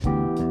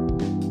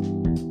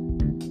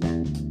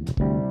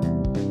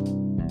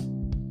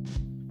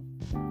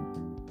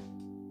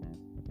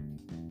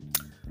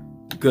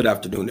Good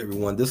afternoon,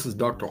 everyone. This is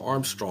Dr.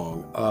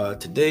 Armstrong.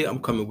 Today, I'm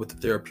coming with the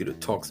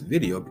Therapeutic Talks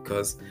video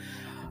because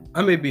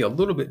I may be a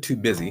little bit too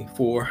busy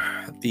for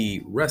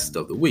the rest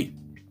of the week.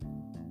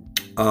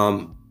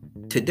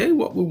 Today,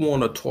 what we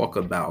want to talk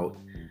about,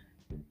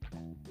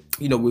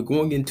 we're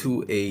going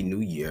into a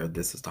new year.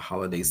 This is the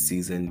holiday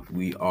season.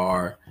 We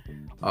are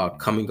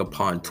coming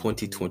upon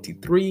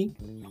 2023.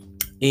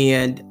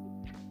 And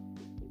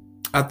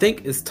I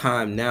think it's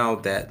time now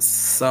that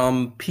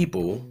some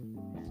people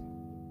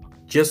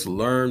just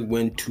learn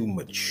when to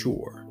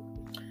mature.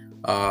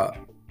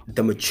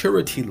 The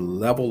maturity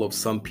level of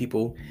some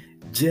people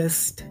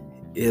just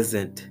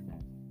isn't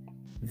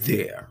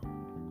there.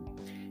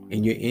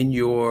 And you're in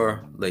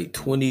your late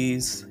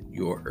 20s,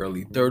 your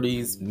early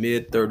 30s,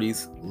 mid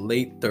 30s,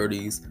 late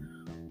 30s,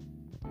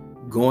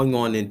 going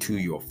on into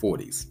your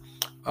 40s.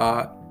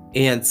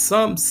 And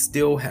some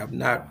still have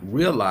not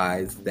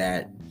realized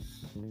that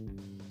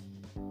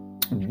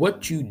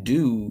what you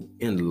do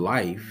in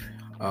life,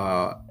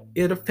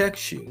 it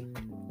affects you.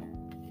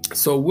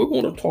 So we're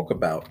going to talk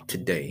about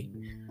today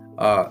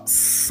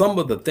some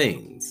of the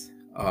things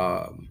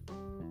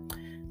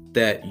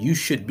that you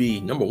should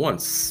be, number one,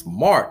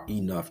 smart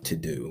enough to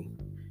do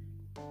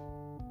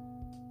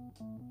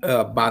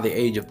by the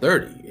age of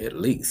 30 at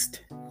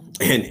least,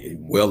 and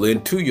well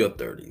into your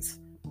 30s.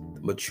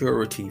 The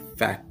maturity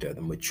factor,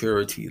 the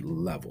maturity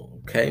level,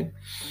 okay?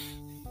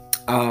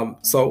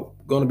 So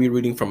going to be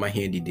reading from my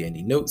handy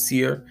dandy notes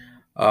here.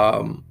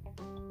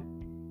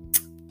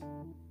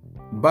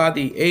 By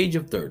the age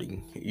of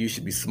 30, you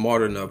should be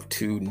smart enough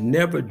to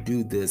never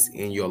do this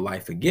in your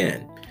life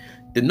again.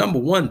 The number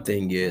one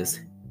thing is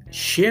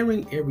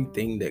sharing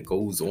everything that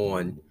goes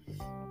on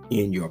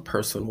in your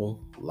personal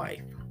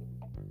life.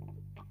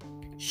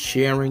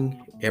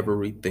 Sharing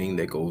everything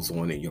that goes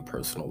on in your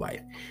personal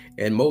life.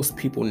 And most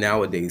people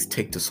nowadays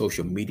take to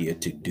social media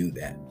to do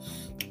that.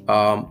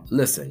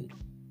 Listen,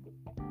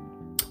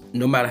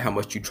 no matter how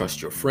much you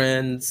trust your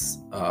friends,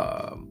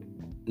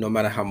 no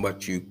matter how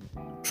much you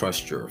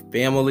trust your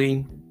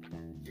family,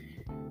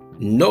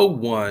 no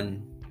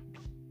one,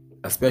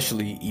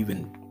 especially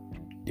even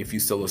if you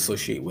still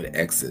associate with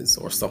exes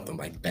or something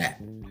like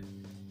that,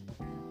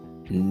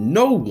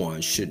 no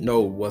one should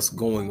know what's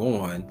going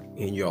on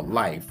in your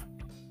life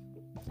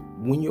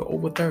when you're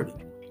over 30.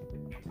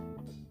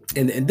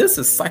 And this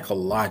is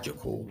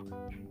psychological,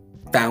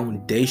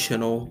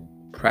 foundational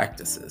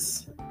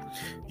practices.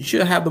 You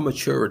should have the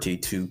maturity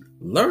to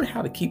learn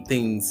how to keep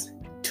things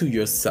to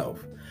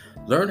yourself.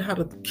 Learn how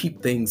to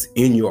keep things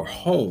in your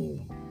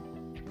home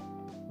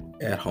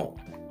at home,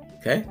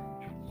 okay?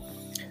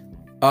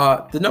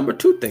 The number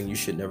two thing you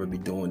should never be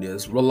doing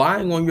is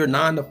relying on your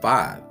 9 to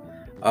 5.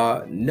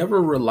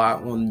 Never rely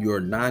on your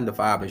 9 to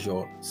 5 as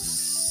your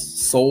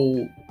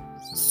sole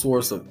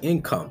source of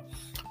income.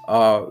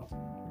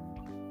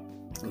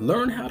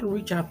 Learn how to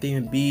reach out there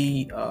and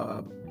be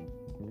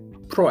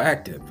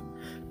proactive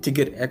to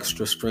get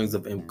extra streams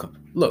of income.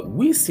 Look,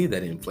 we see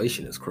that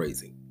inflation is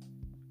crazy.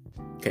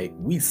 Okay,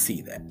 we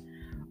see that.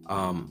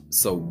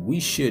 So we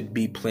should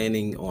be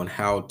planning on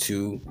how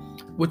to,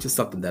 which is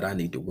something that I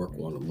need to work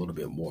on a little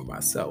bit more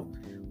myself,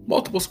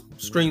 multiple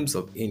streams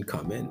of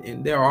income.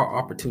 And there are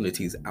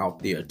opportunities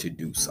out there to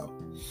do so.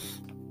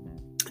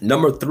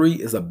 Number 3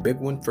 is a big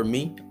one for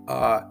me,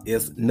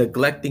 is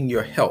neglecting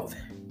your health.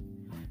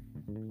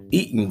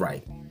 Eating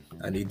right.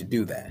 I need to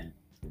do that.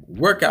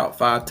 Work out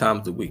 5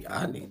 times a week.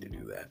 I need to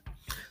do that.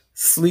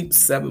 Sleep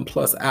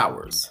 7+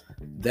 hours.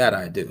 That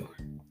I do.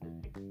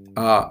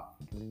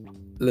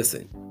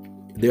 Listen,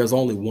 there's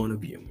only one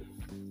of you.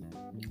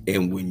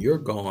 And when you're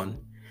gone,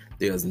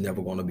 there's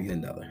never going to be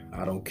another.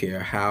 I don't care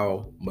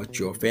how much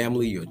your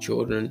family, your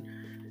children,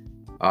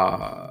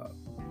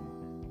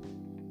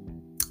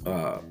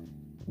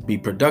 be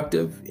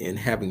productive in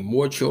having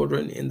more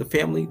children in the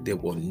family. There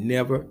will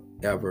never,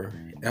 ever,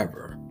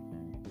 ever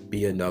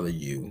be another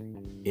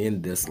you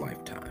in this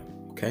lifetime.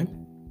 Okay?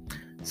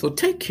 So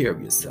take care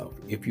of yourself.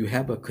 If you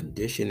have a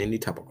condition, any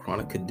type of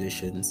chronic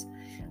conditions,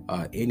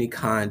 any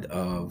kind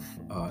of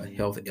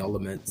health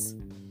elements,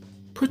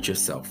 put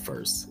yourself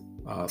first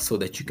so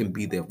that you can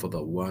be there for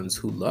the ones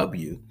who love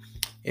you.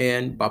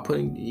 And by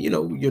putting,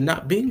 you're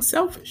not being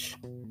selfish.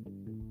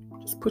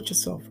 Just put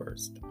yourself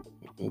first.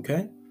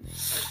 Okay?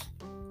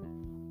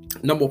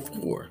 Number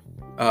 4,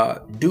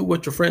 do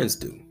what your friends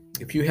do.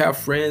 If you have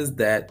friends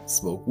that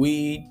smoke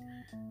weed,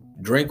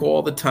 drink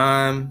all the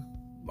time,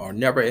 are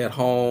never at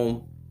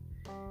home,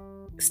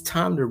 it's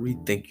time to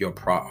rethink your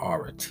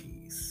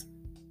priorities.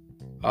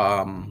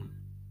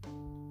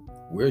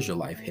 Where's your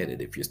life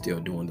headed if you're still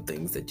doing the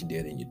things that you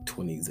did in your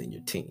 20s and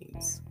your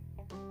teens?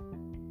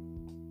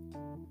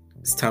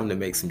 It's time to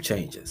make some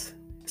changes.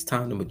 It's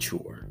time to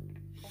mature.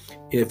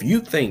 If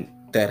you think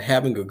that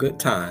having a good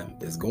time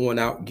is going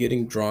out,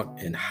 getting drunk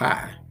and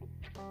high,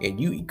 and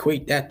you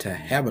equate that to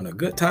having a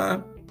good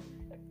time,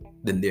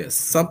 then there's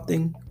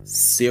something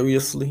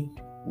seriously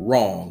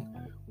wrong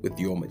with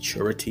your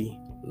maturity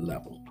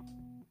level.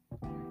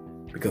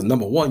 Because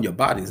number one, your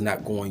body is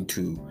not going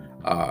to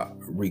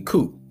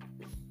recoup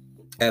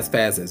as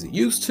fast as it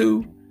used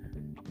to.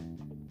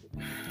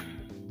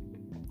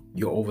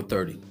 You're over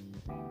 30.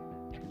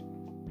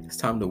 It's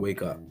time to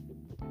wake up.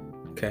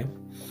 Okay?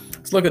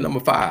 Let's look at number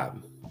 5.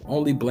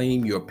 Only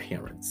blame your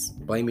parents.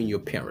 Blaming your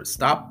parents.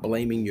 Stop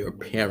blaming your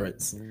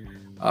parents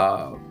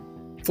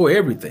for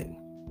everything.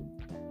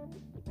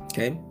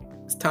 Okay?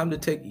 It's time to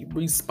take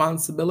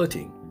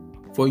responsibility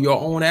for your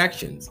own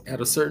actions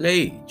at a certain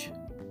age.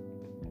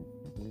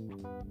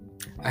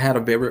 I had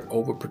a very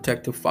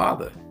overprotective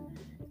father.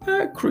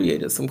 That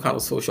created some kind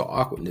of social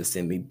awkwardness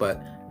in me,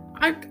 but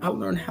I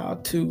learned how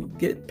to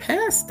get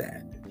past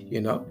that,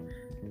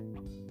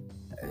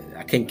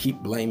 I can't keep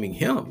blaming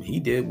him. He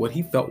did what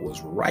he felt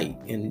was right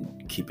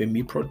in keeping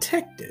me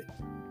protected.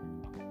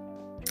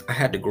 I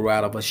had to grow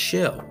out of a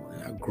shell.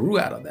 I grew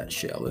out of that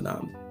shell, and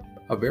I'm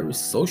a very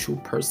social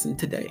person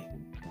today.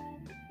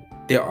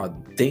 There are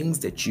things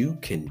that you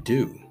can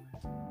do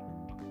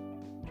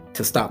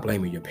to stop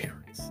blaming your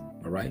parents.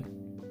 All right?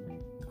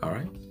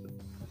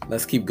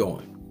 Let's keep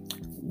going.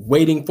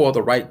 Waiting for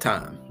the right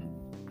time.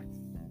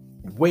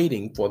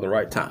 Waiting for the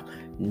right time.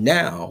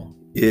 Now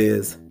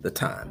is the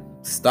time.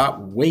 Stop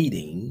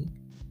waiting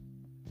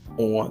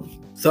on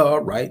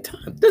the right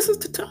time. This is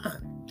the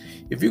time.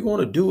 If you're going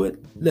to do it,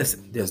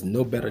 listen, there's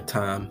no better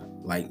time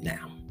like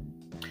now.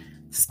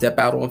 Step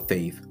out on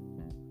faith.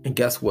 And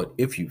guess what?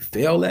 If you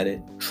fail at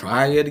it,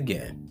 try it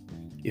again.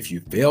 If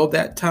you failed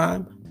that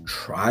time,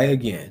 try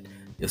again.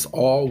 It's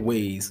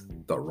always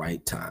the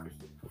right time.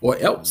 Or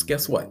else,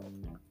 guess what?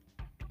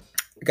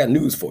 I got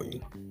news for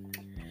you.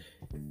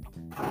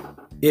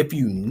 If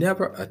you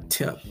never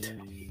attempt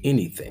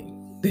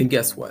anything, then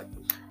guess what?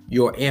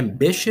 Your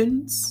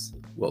ambitions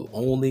will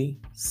only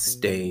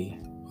stay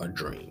a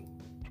dream.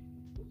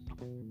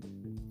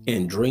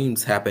 And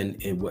dreams happen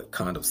in what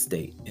kind of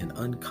state? An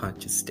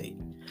unconscious state.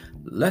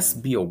 Let's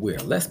be aware.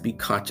 Let's be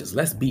conscious.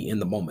 Let's be in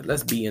the moment.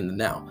 Let's be in the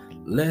now.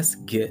 Let's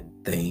get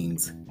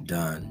things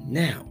done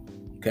now.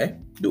 Okay?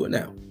 Do it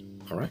now.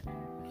 All right?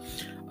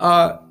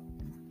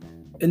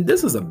 And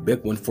this is a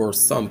big one for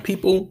some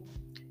people.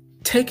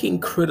 Taking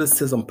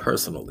criticism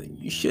personally.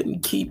 You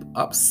shouldn't keep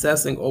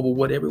obsessing over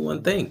what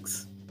everyone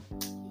thinks.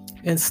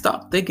 And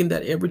stop thinking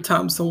that every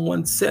time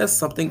someone says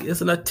something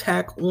is an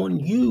attack on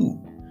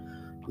you.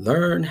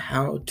 Learn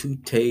how to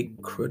take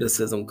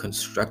criticism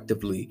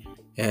constructively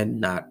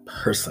and not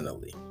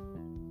personally.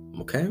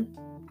 Okay?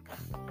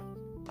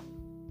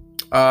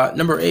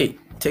 Number 8,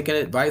 taking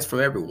advice from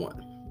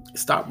everyone.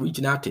 Stop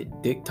reaching out to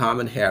Dick, Tom,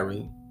 and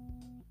Harry,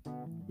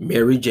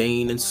 Mary,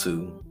 Jane, and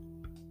Sue.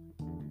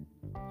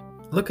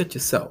 Look at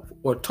yourself,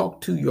 or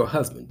talk to your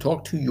husband,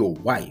 talk to your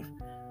wife,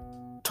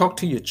 talk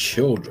to your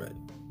children.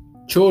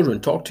 Children,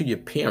 talk to your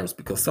parents,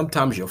 because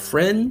sometimes your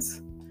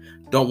friends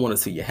don't want to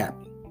see you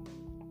happy.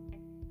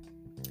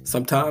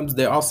 Sometimes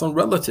there are some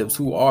relatives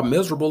who are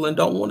miserable and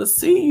don't want to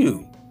see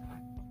you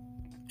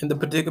in the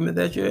predicament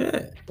that you're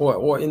in,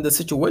 or in the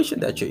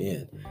situation that you're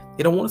in.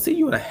 They don't want to see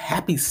you in a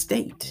happy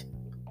state.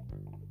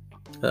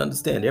 I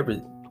understand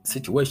every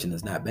situation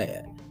is not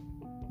bad,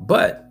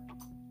 but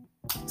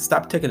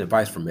stop taking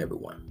advice from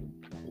everyone,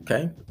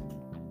 okay?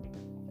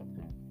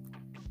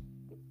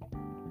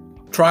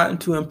 Trying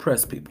to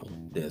impress people.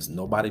 There's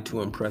nobody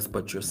to impress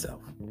but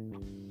yourself.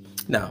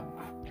 Now,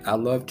 I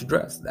love to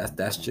dress.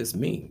 That's just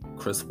me.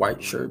 Crisp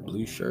white shirt,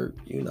 blue shirt,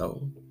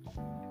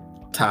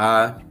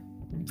 tie.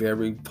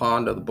 Very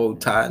fond of the bow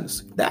tie.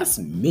 That's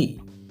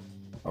me,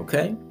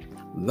 okay?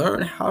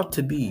 Learn how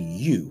to be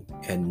you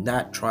and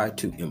not try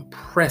to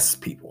impress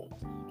people.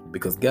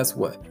 Because guess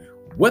what?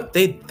 What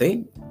they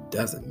think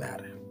doesn't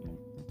matter.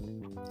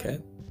 Okay?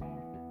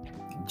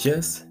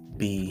 Just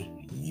be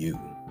you.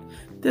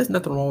 There's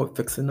nothing wrong with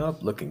fixing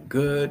up, looking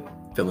good,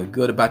 feeling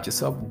good about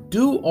yourself.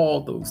 Do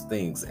all those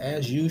things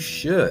as you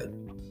should.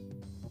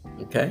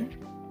 Okay?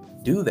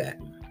 Do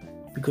that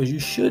because you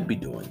should be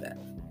doing that.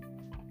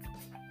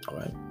 All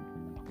right?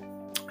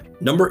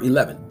 Number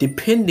 11,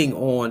 depending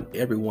on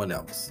everyone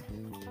else.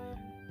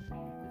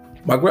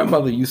 My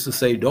grandmother used to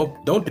say,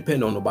 don't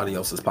depend on nobody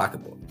else's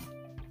pocketbook.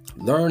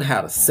 Learn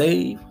how to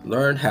save,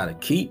 learn how to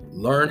keep,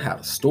 learn how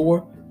to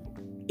store,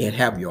 and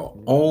have your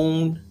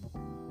own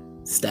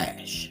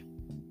stash.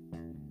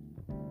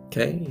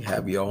 Okay?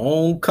 Have your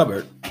own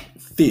cupboard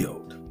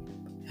filled.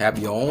 Have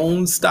your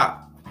own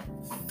stock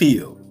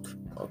filled.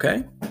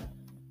 Okay?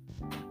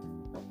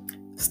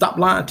 Stop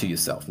lying to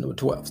yourself. Number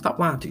 12, stop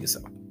lying to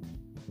yourself.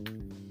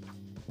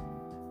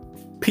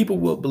 People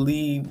will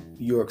believe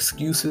your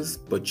excuses,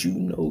 but you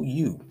know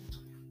you.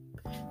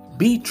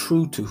 Be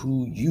true to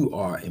who you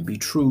are and be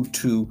true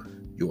to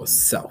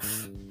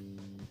yourself.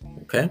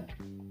 Okay?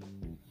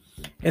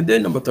 And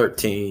then number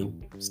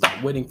 13,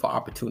 stop waiting for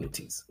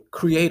opportunities.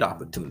 Create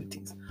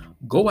opportunities.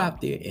 Go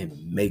out there and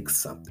make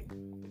something.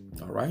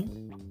 All right?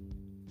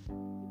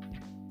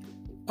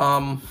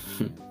 I'm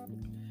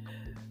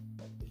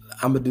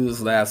going to do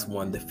this last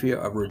one, the fear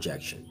of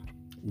rejection.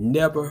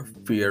 Never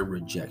fear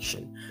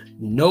rejection.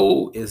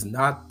 No is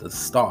not the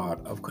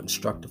start of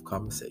constructive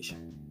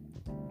conversation.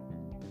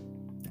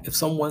 If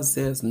someone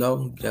says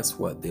no, guess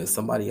what? There's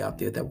somebody out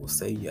there that will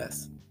say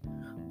yes.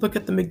 Look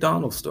at the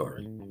McDonald's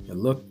story. And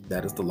look,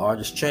 that is the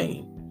largest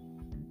chain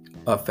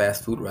of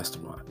fast food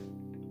restaurant.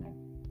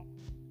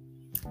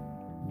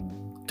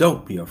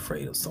 Don't be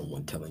afraid of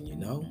someone telling you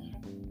no.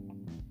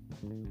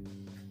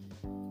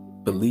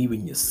 Believe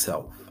in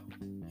yourself.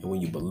 And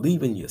when you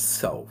believe in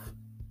yourself,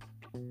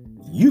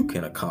 you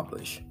can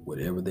accomplish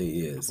whatever there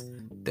is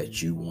that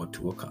you want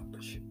to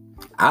accomplish.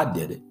 I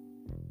did it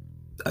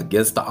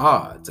against the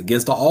odds,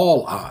 against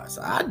all odds.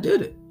 I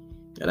did it.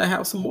 And I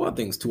have some more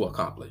things to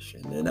accomplish.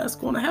 And then that's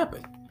going to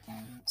happen.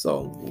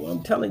 So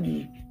I'm telling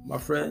you, my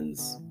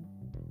friends,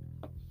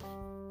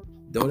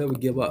 don't ever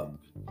give up.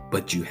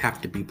 But you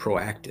have to be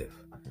proactive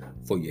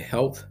for your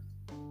health,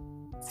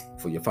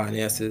 for your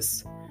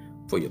finances,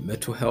 for your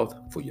mental health,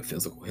 for your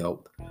physical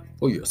health,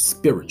 for your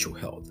spiritual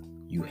health.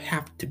 You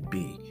have to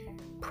be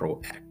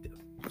proactive.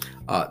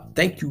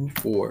 Thank you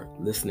for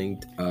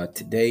listening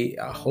today.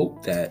 I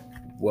hope that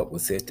what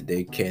was said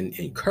today can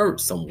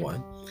encourage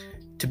someone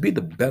to be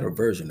the better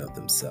version of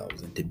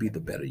themselves and to be the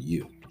better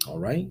you. All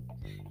right.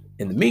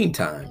 In the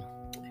meantime,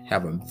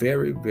 have a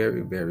very,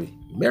 very, very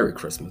Merry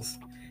Christmas.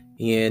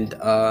 And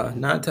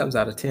 9 times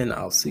out of 10,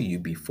 I'll see you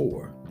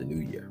before the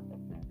new year.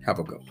 Have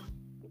a good one.